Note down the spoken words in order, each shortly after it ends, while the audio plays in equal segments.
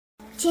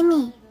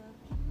Timmy.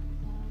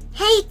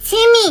 Hey,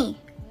 Timmy!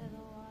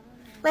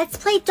 Let's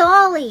play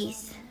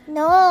dollies.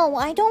 No,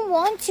 I don't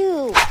want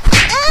to.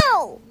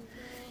 Ow!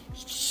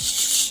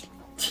 Shh!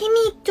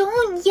 Timmy,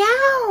 don't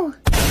yell!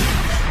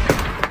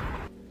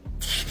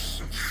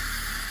 Timmy,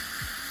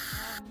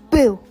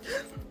 Boo.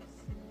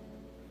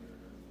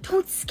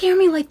 Don't scare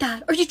me like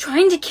that. Are you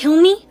trying to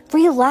kill me?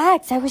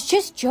 Relax, I was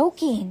just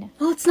joking.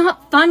 Well, it's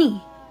not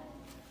funny.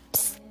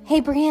 Psst.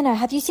 Hey, Brianna,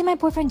 have you seen my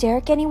boyfriend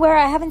Derek anywhere?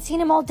 I haven't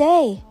seen him all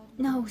day.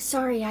 No,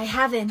 sorry, I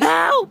haven't.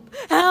 Help!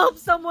 Help!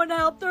 Someone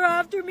help! They're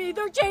after me!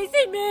 They're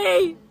chasing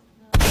me!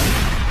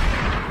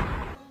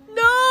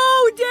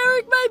 No!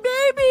 Derek, my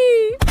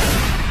baby!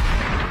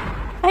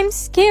 I'm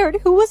scared.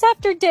 Who was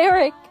after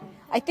Derek?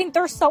 I think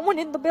there's someone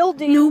in the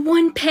building. No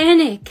one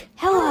panic.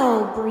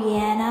 Hello,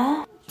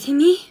 Brianna.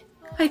 Timmy,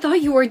 I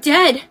thought you were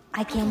dead.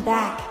 I came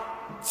back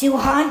to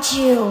haunt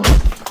you.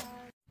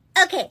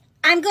 Okay,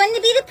 I'm going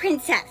to be the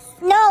princess.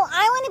 No,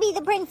 I want to be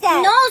the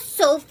princess. No,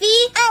 Sophie.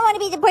 I want to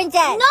be the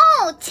princess.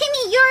 No,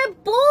 Timmy, you're a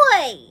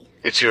boy.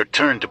 It's your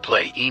turn to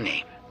play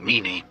Eeny,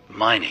 Meeny,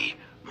 Miny,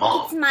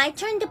 Mo. It's my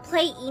turn to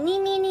play Eeny,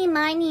 Meeny,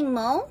 Miny,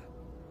 Mo?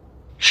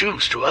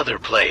 Choose two other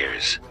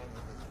players.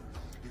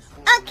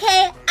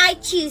 Okay, I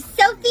choose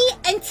Sophie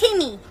and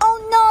Timmy. Oh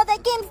no,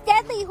 that game's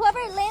deadly. Whoever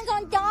it lands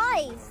on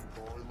dies.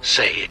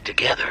 Say it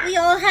together. We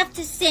all have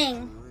to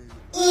sing.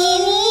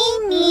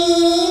 Eeny,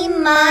 meeny,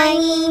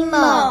 miny,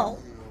 mo.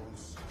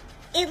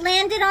 It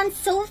landed on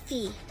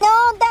Sophie.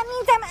 No, that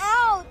means I'm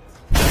out.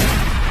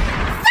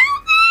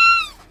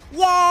 Sophie!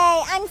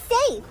 Yay, I'm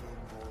safe.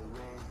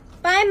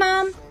 Bye,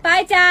 Mom.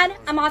 Bye, Dad.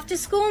 I'm off to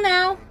school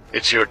now.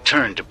 It's your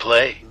turn to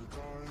play.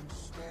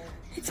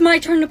 It's my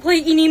turn to play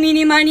Eeny,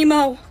 Meeny, Miny,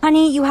 Mo.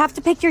 Honey, you have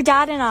to pick your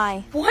dad and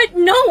I. What?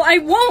 No, I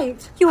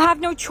won't. You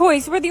have no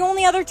choice. We're the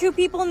only other two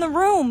people in the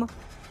room.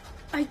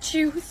 I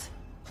choose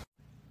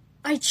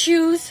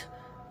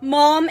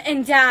Mom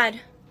and Dad.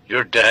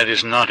 Your dad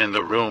is not in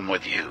the room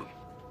with you.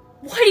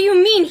 What do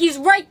you mean? He's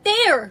right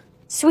there.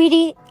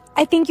 Sweetie,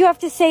 I think you have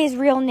to say his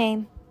real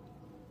name.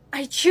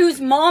 I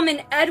choose Mom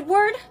and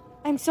Edward?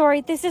 I'm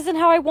sorry, this isn't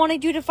how I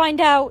wanted you to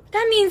find out.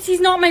 That means he's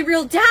not my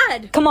real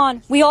dad. Come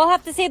on, we all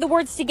have to say the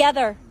words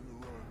together.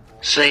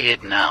 Say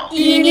it now.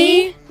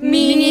 Eeny,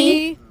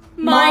 Meeny,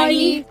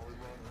 Miny,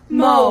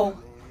 Mo.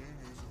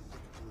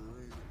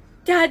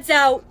 Dad's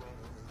out.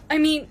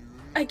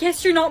 I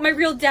guess you're not my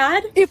real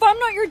dad? If I'm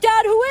not your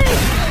dad, who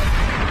is?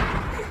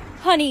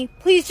 Honey,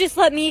 please just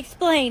let me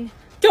explain.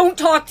 Don't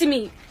talk to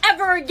me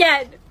ever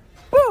again.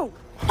 Boo!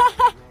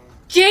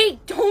 Jay,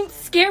 don't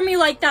scare me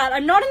like that.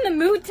 I'm not in the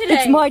mood today.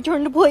 It's my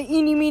turn to play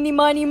Eeny, Meeny,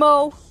 Miny,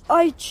 Mo.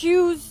 I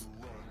choose,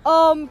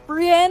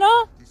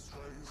 Brianna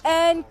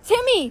and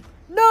Timmy.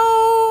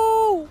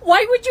 No!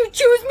 Why would you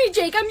choose me,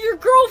 Jake? I'm your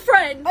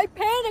girlfriend. I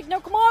panicked. Now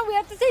come on, we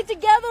have to say it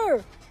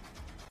together.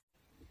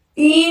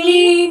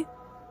 Eeny,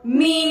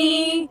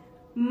 Meeny,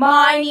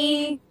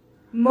 Miny,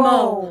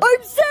 Mo.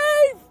 I'm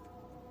safe!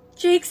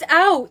 Jake's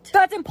out.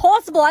 That's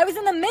impossible. I was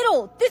in the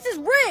middle. This is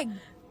rigged.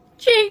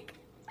 Jake,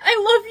 I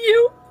love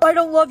you. I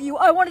don't love you.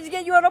 I wanted to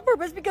get you out on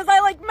purpose because I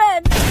like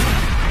men.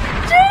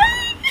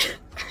 Jake!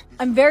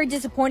 I'm very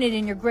disappointed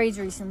in your grades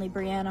recently,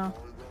 Brianna.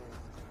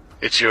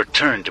 It's your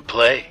turn to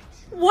play.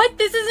 What?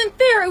 This isn't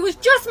fair. It was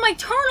just my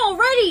turn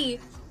already.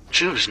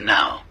 Choose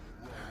now.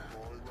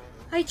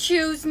 I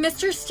choose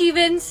Mr.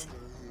 Stevens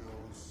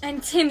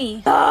and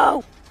Timmy.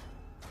 No!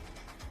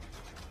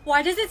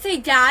 Why does it say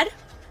Dad?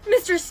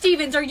 Mr.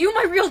 Stevens, are you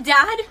my real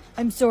dad?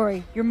 I'm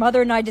sorry. Your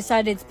mother and I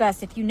decided it's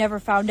best if you never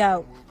found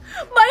out.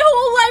 My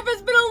whole life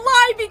has been a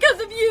lie because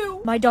of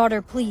you. My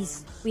daughter,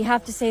 please. We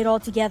have to say it all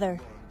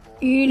together.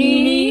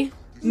 Eeny,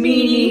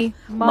 Meeny,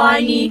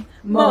 Miny,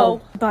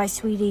 Mo. Bye,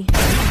 sweetie.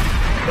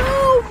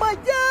 No, my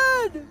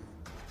dad!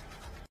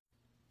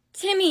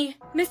 Timmy,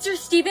 Mr.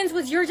 Stevens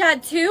was your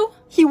dad too?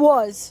 He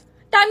was.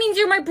 That means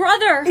you're my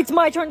brother. It's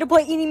my turn to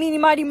play Eeny, Meeny,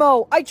 Miny,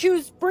 Mo. I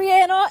choose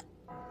Brianna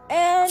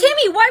and...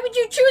 Timmy, why would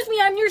you choose me?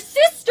 I'm your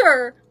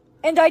sister.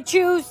 And I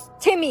choose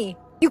Timmy.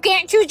 You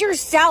can't choose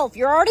yourself.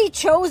 You're already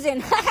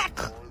chosen.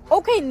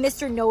 Okay,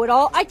 Mr.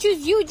 Know-It-All. I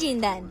choose Eugene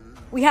then.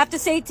 We have to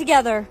say it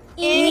together.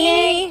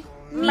 Eeny,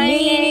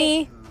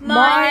 Meeny,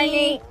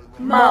 Miny,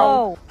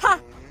 Mo. Ha!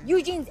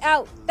 Eugene's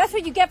out. That's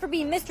what you get for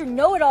being Mr.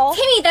 Know-It-All.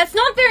 Timmy, that's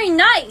not very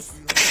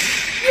nice.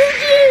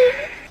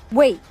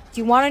 Wait,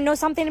 do you want to know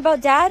something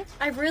about Dad?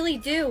 I really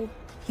do.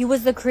 He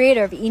was the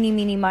creator of Eeny,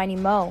 Meeny, Miny,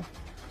 Mo.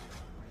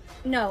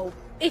 No.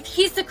 If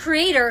he's the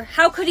creator,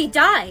 how could he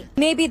die?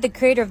 Maybe the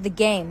creator of the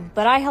game,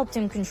 but I helped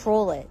him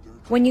control it.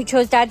 When you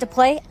chose Dad to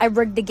play, I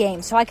rigged the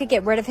game so I could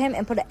get rid of him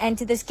and put an end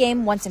to this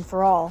game once and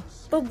for all.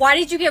 But why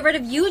did you get rid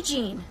of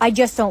Eugene? I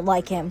just don't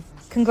like him.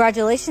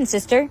 Congratulations,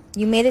 sister.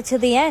 You made it to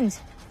the end.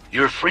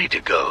 You're free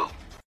to go.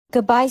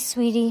 Goodbye,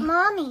 sweetie.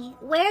 Mommy,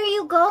 where are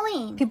you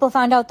going? People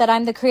found out that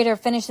I'm the creator.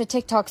 Finished the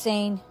TikTok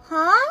saying,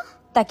 Huh?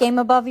 that game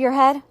above your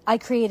head, I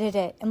created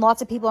it, and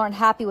lots of people aren't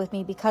happy with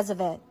me because of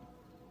it.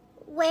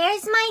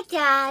 Where's my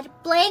dad?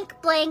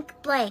 Blank, blank,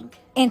 blank.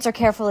 Answer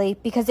carefully,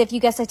 because if you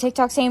guess a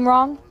TikTok saying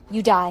wrong,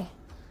 you die.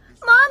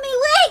 Mommy,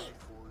 wait!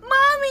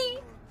 Mommy!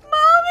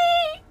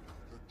 Mommy!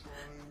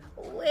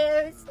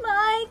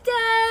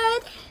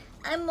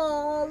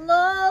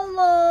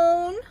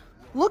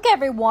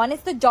 everyone.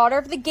 It's the daughter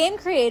of the game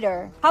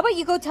creator. How about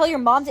you go tell your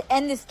mom to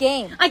end this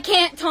game? I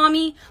can't,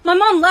 Tommy. My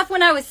mom left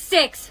when I was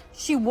 6.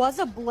 She was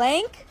a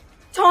blank?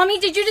 Tommy,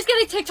 did you just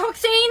get a TikTok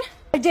saying?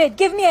 I did.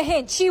 Give me a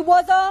hint. She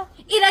was a...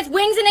 It has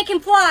wings and it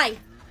can fly.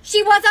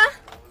 She was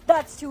a...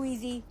 That's too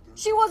easy.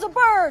 She was a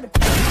bird.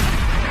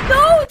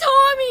 No,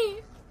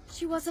 Tommy!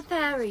 She was a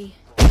fairy.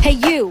 Hey,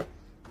 you.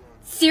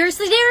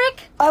 Seriously,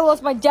 Derek? I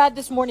lost my dad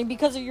this morning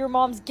because of your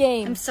mom's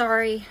game. I'm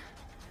sorry.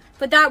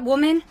 But that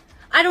woman,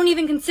 I don't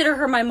even consider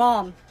her my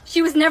mom.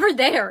 She was never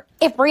there.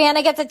 If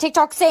Brianna gets a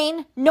TikTok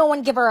saying, no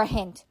one give her a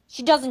hint.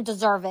 She doesn't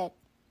deserve it.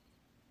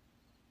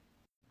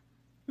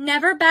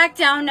 Never back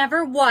down,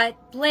 never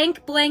what?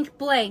 Blank, blank,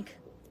 blank.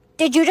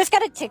 Did you just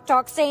get a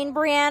TikTok saying,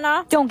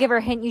 Brianna? Don't give her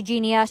a hint,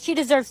 Eugenia. She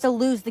deserves to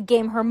lose the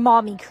game her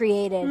mommy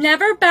created.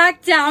 Never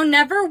back down,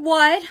 never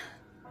what?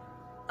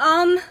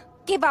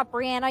 Give up,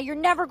 Brianna. You're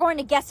never going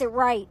to guess it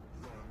right.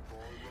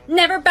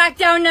 Never back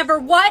down, never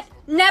what?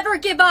 Never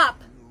give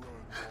up.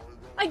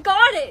 I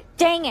got it.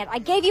 Dang it. I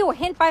gave you a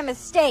hint by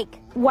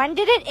mistake. When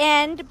did it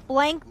end?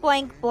 Blank,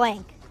 blank,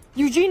 blank.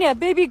 Eugenia,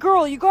 baby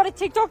girl, you got a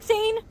TikTok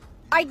saying?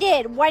 I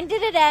did. When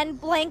did it end?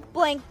 Blank,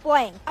 blank,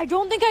 blank. I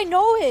don't think I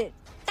know it.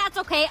 That's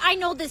okay. I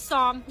know this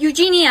song.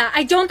 Eugenia,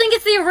 I don't think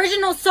it's the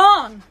original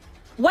song.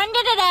 When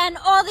did it end?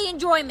 All the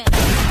enjoyment.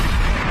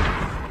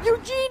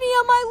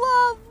 Eugenia, my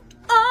love.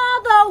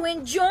 Although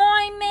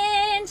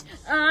enjoyment,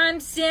 I'm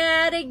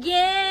sad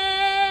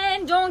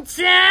again. Don't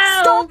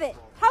tell. Stop it.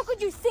 How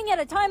could you sing at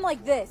a time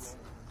like this?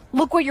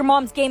 Look what your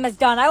mom's game has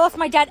done. I lost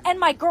my dad and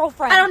my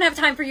girlfriend. I don't have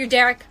time for you,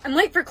 Derek. I'm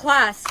late for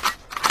class.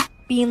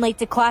 Being late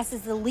to class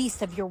is the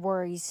least of your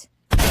worries.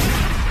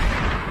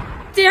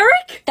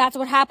 Derek? That's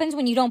what happens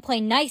when you don't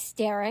play nice,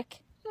 Derek.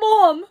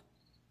 Mom.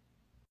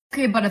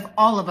 Okay, but if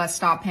all of us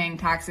stop paying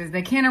taxes,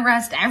 they can't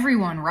arrest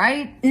everyone,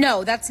 right?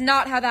 No, that's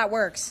not how that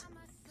works.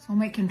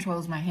 Soulmate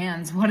controls my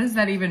hands. What does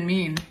that even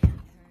mean?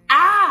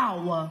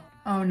 Ow!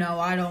 Oh no,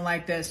 I don't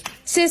like this.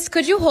 Sis,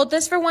 could you hold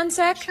this for 1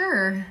 sec?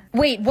 Sure.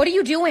 Wait, what are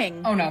you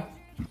doing? Oh no.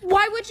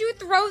 Why would you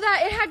throw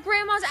that? It had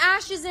Grandma's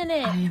ashes in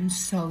it. I am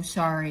so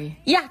sorry.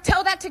 Yeah,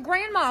 tell that to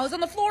Grandma, who's on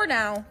the floor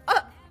now.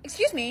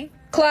 Excuse me.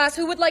 Class,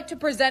 who would like to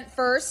present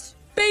first?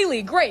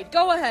 Bailey, great,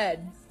 go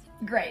ahead.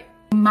 Great.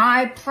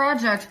 My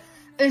project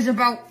is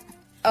about...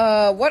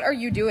 What are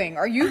you doing?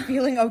 Are you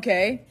feeling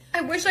okay?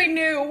 I wish I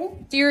knew.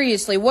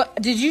 Seriously,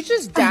 what? Did you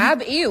just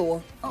dab?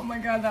 Ew. Oh my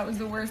god, that was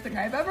the worst thing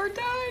I've ever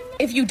done.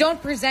 If you don't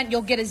present,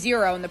 you'll get a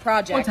 0 in the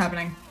project. What's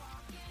happening?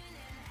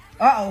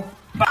 Uh-oh.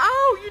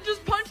 Ow, you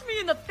just punched me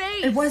in the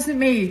face. It wasn't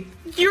me.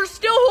 You're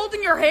still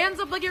holding your hands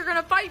up like you're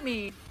gonna fight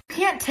me. You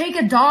can't take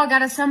a dog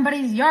out of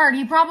somebody's yard.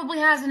 He probably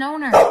has an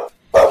owner.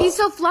 He's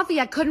so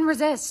fluffy, I couldn't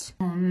resist.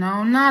 Oh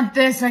no, not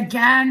this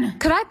again.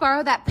 Could I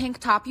borrow that pink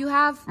top you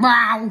have?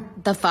 Wow.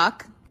 The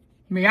fuck?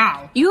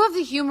 Meow. You have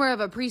the humor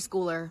of a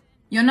preschooler.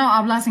 Yo no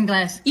hablas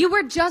inglés. You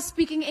were just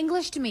speaking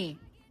English to me.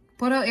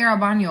 Puedo ir al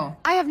baño.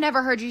 I have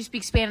never heard you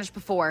speak Spanish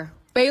before.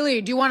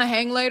 Bailey, do you want to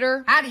hang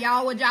later? Howdy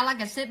y'all, would y'all like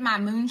to sip my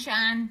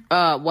moonshine?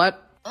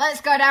 What?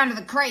 Let's go down to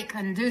the creek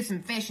and do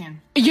some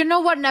fishing. You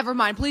know what? Never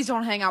mind. Please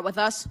don't hang out with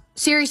us.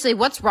 Seriously,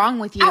 what's wrong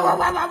with you?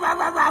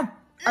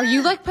 Are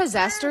you like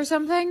possessed or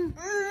something?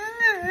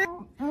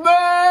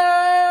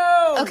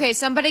 No! Okay,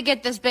 somebody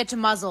get this bitch a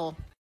muzzle.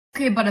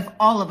 Okay, but if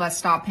all of us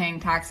stop paying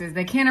taxes,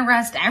 they can't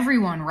arrest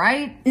everyone,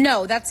 right?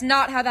 No, that's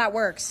not how that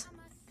works.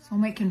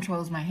 Soulmate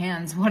controls my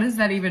hands. What does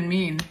that even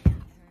mean?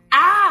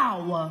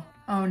 Ow!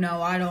 Oh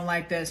no, I don't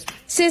like this.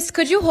 Sis,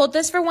 could you hold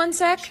this for 1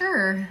 sec?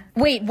 Sure.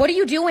 Wait, what are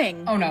you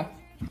doing? Oh no.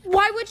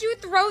 Why would you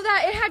throw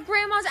that? It had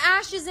Grandma's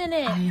ashes in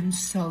it. I am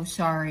so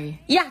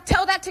sorry. Yeah,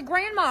 tell that to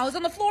Grandma, who's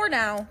on the floor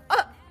now.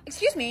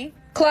 Excuse me.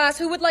 Class,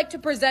 who would like to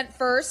present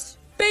first?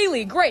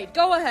 Bailey, great,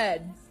 go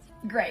ahead.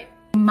 Great.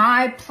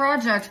 My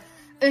project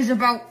is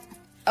about...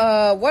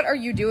 What are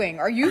you doing?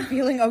 Are you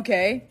feeling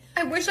okay?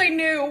 I wish I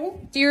knew.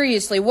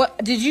 Seriously, what?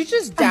 Did you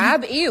just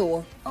dab?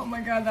 Ew. Oh my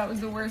god, that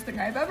was the worst thing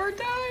I've ever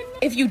done.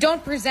 If you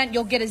don't present,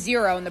 you'll get a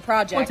 0 in the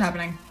project. What's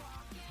happening?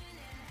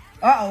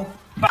 Uh-oh.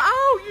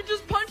 Ow, you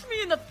just punched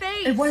me in the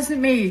face. It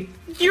wasn't me.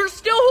 You're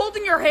still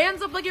holding your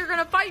hands up like you're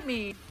gonna fight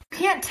me. You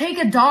can't take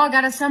a dog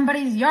out of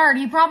somebody's yard.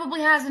 He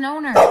probably has an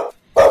owner.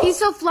 He's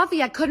so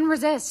fluffy, I couldn't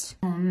resist.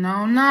 Oh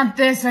no, not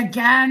this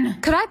again.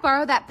 Could I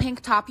borrow that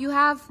pink top you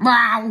have?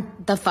 Wow.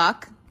 The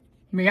fuck?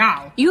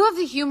 Meow. You have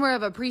the humor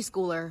of a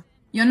preschooler.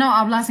 Yo no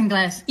hablas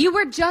inglés. You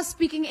were just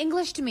speaking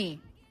English to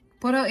me.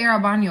 Puedo ir al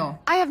baño.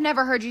 I have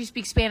never heard you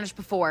speak Spanish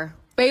before.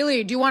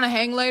 Bailey, do you want to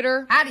hang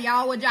later? Howdy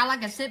y'all, would y'all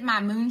like to sip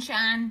my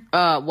moonshine?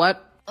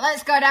 What?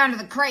 Let's go down to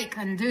the creek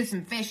and do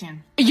some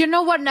fishing. You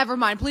know what? Never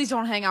mind. Please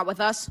don't hang out with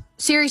us.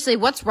 Seriously,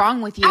 what's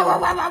wrong with you?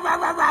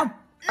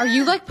 Are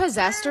you like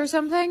possessed or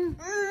something?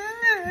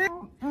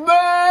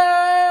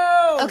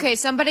 No! Okay,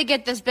 somebody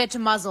get this bitch a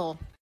muzzle.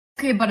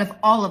 Okay, but if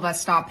all of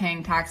us stop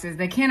paying taxes,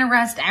 they can't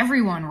arrest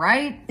everyone,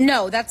 right?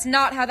 No, that's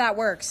not how that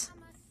works.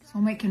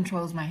 Soulmate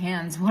controls my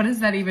hands. What does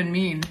that even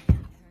mean?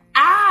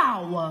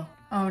 Ow!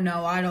 Oh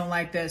no, I don't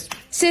like this.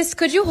 Sis,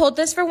 could you hold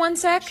this for 1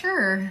 sec?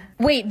 Sure.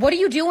 Wait, what are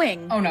you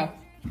doing? Oh no.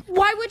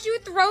 Why would you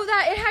throw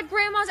that? It had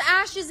Grandma's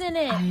ashes in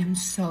it. I am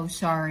so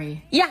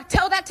sorry. Yeah,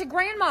 tell that to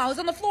Grandma who's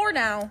on the floor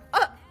now.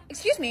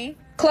 Excuse me.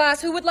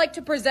 Class, who would like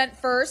to present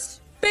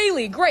first?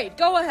 Bailey, great,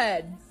 go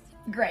ahead.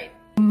 Great.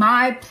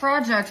 My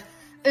project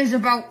is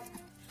about...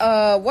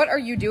 What are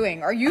you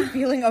doing? Are you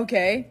feeling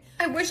okay?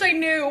 I wish I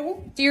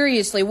knew.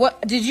 Seriously,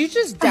 what? Did you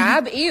just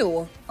dab?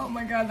 Ew. Oh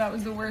my god, that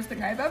was the worst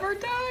thing I've ever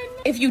done.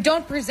 If you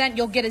don't present,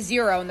 you'll get a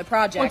 0 in the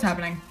project. What's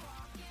happening?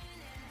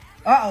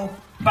 Uh-oh.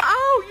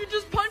 Ow, you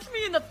just punched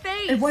me in the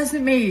face. It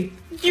wasn't me.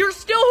 You're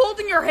still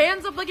holding your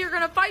hands up like you're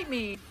gonna fight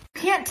me.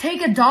 You can't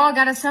take a dog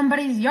out of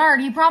somebody's yard.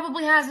 He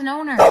probably has an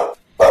owner.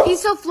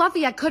 He's so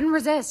fluffy, I couldn't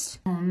resist.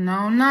 Oh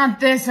no, not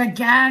this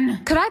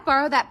again. Could I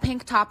borrow that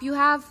pink top you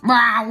have?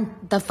 Wow.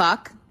 The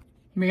fuck?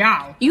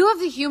 Meow. You have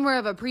the humor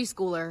of a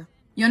preschooler.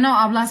 Yo no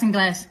hablas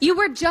inglés. You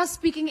were just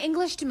speaking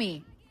English to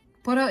me.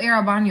 Puedo ir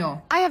al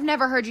baño. I have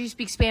never heard you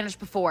speak Spanish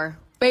before.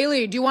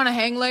 Bailey, do you want to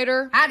hang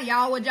later? Howdy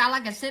y'all, would y'all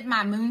like a sip of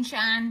my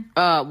moonshine?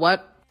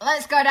 What?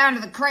 Let's go down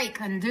to the creek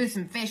and do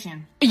some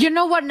fishing. You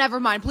know what? Never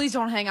mind. Please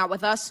don't hang out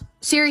with us.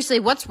 Seriously,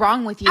 what's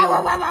wrong with you? Ow,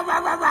 ow, ow, ow,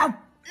 ow, ow.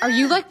 Are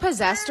you like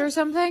possessed or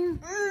something?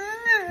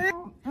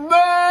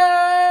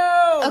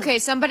 No! Okay,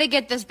 somebody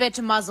get this bitch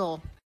a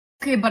muzzle.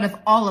 Okay, but if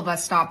all of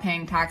us stop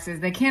paying taxes,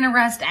 they can't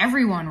arrest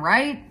everyone,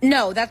 right?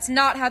 No, that's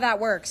not how that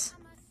works.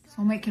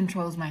 Soulmate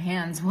controls my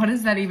hands. What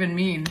does that even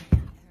mean?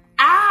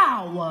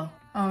 Ow!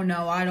 Oh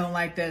no, I don't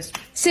like this.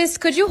 Sis,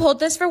 could you hold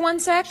this for 1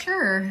 sec?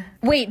 Sure.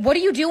 Wait, what are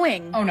you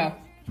doing? Oh no.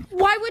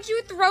 Why would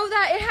you throw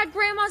that? It had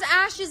Grandma's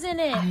ashes in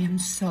it. I am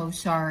so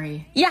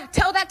sorry. Yeah,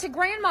 tell that to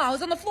Grandma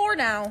who's on the floor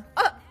now.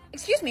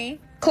 Excuse me.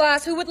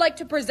 Class, who would like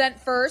to present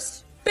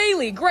first?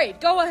 Bailey,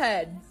 great, go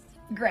ahead.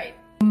 Great.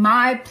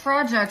 My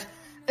project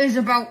is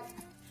about...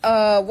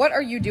 What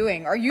are you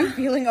doing? Are you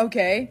feeling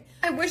okay?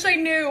 I wish I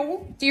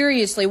knew.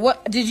 Seriously,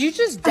 what? Did you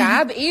just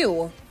dab?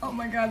 Ew. Oh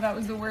my god, that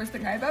was the worst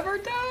thing I've ever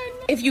done.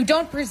 If you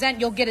don't present,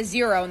 you'll get a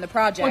 0 in the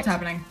project. What's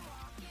happening?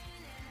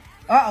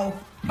 Uh-oh.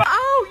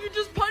 Ow, you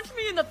just punched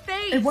me in the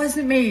face. It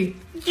wasn't me.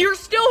 You're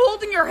still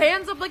holding your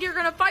hands up like you're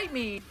gonna fight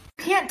me.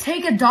 You can't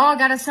take a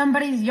dog out of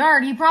somebody's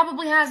yard. He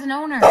probably has an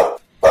owner.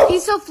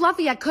 He's so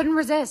fluffy, I couldn't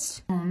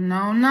resist. Oh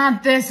no,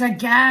 not this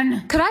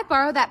again. Could I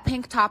borrow that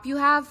pink top you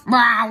have?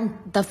 Wow.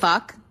 The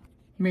fuck?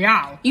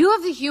 Meow. You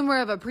have the humor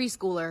of a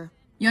preschooler.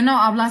 Yo no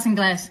hablas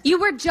inglés. You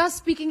were just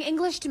speaking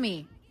English to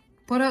me.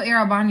 Puedo ir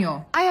al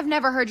baño. I have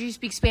never heard you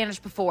speak Spanish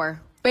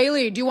before.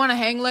 Bailey, do you want to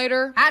hang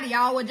later? Howdy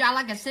y'all, would y'all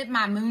like a sip of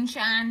my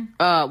moonshine?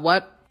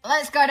 What?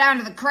 Let's go down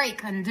to the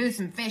creek and do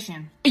some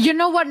fishing. You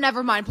know what?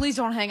 Never mind. Please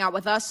don't hang out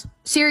with us.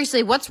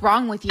 Seriously, what's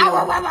wrong with you? Ow,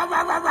 ow, ow, ow,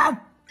 ow, ow.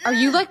 Are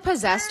you like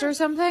possessed or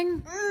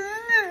something?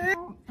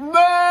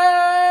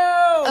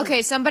 No!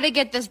 Okay, somebody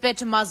get this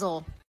bitch a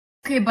muzzle.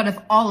 Okay, but if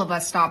all of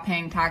us stop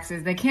paying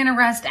taxes, they can't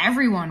arrest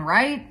everyone,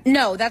 right?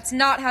 No, that's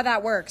not how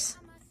that works.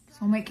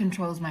 Soulmate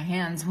controls my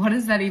hands. What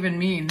does that even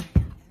mean?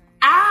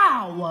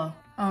 Ow!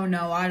 Oh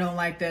no, I don't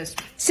like this.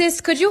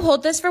 Sis, could you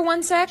hold this for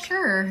 1 sec?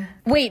 Sure.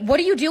 Wait, what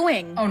are you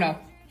doing? Oh no.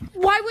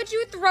 Why would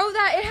you throw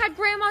that? It had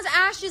Grandma's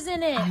ashes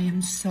in it. I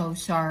am so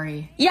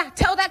sorry. Yeah,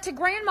 tell that to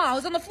Grandma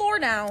who's on the floor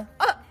now.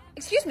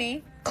 Excuse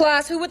me.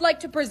 Class, who would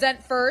like to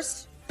present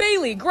first?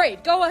 Bailey,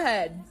 great, go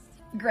ahead.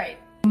 Great.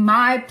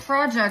 My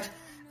project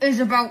is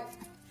about...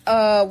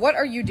 What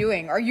are you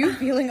doing? Are you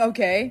feeling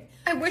okay?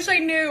 I wish I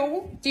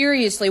knew.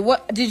 Seriously,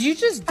 what? Did you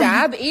just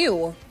dab?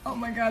 Ew. Oh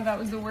my god, that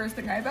was the worst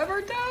thing I've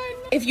ever done.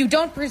 If you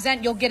don't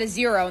present, you'll get a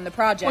 0 in the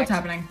project. What's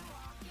happening?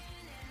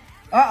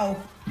 Uh-oh.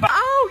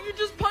 Ow, you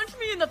just punched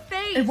me in the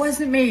face. It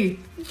wasn't me.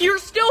 You're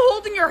still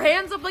holding your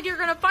hands up like you're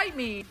gonna fight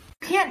me.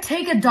 You can't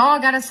take a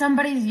dog out of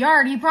somebody's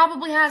yard. He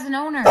probably has an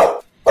owner.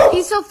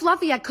 He's so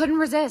fluffy, I couldn't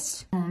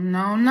resist. Oh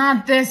no,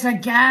 not this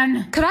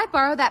again. Could I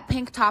borrow that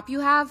pink top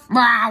you have?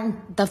 Wow.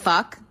 The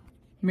fuck?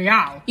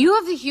 Meow. You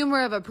have the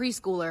humor of a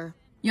preschooler.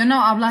 Yo no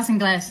hablas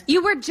inglés.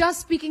 You were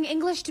just speaking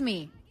English to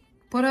me.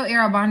 Puedo ir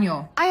al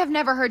baño. I have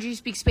never heard you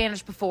speak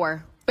Spanish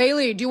before.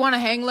 Bailey, do you want to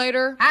hang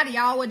later? Howdy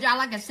y'all, would y'all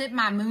like a sip of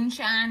my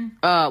moonshine?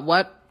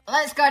 What?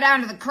 Let's go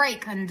down to the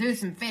creek and do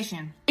some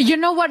fishing. You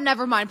know what?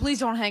 Never mind. Please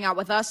don't hang out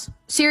with us.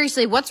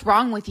 Seriously, what's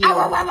wrong with you? Ow,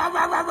 ow, ow, ow,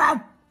 ow,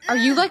 ow. Are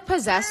you like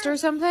possessed or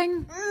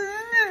something?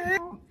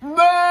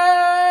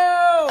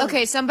 No!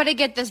 Okay, somebody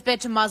get this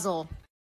bitch a muzzle.